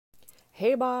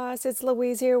Hey boss, it's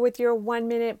Louise here with your 1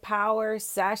 minute power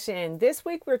session. This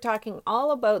week we're talking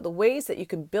all about the ways that you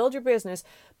can build your business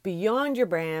beyond your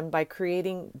brand by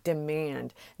creating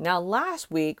demand. Now,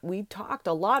 last week we talked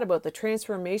a lot about the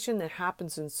transformation that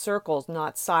happens in circles,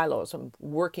 not silos. I'm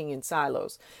working in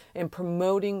silos and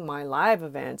promoting my live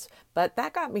events. But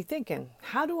that got me thinking,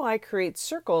 how do I create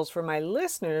circles for my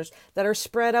listeners that are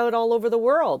spread out all over the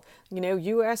world?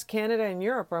 US, Canada, and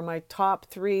Europe are my top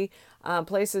three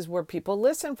places where people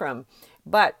listen from.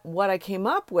 But what I came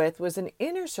up with was an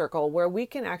inner circle where we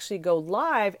can actually go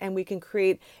live and we can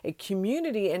create a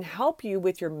community and help you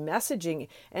with your messaging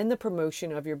and the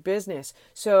promotion of your business.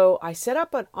 So I set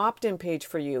up an opt-in page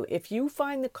for you. If you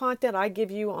find the content I give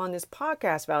you on this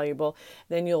podcast valuable,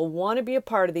 then you'll want to be a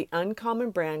part of the Uncommon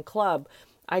Brand Club.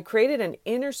 I created an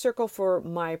inner circle for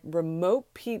my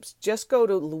remote peeps. Just go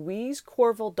to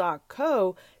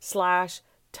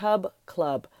louisecorville.co/Tub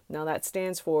Club. Now that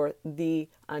stands for the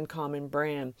Uncommon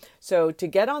Brand. So to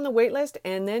get on the wait list,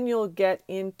 and then you'll get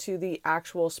into the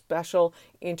actual special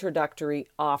introductory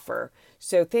offer.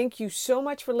 So thank you so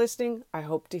much for listening. I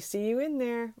hope to see you in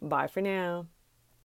there. Bye for now.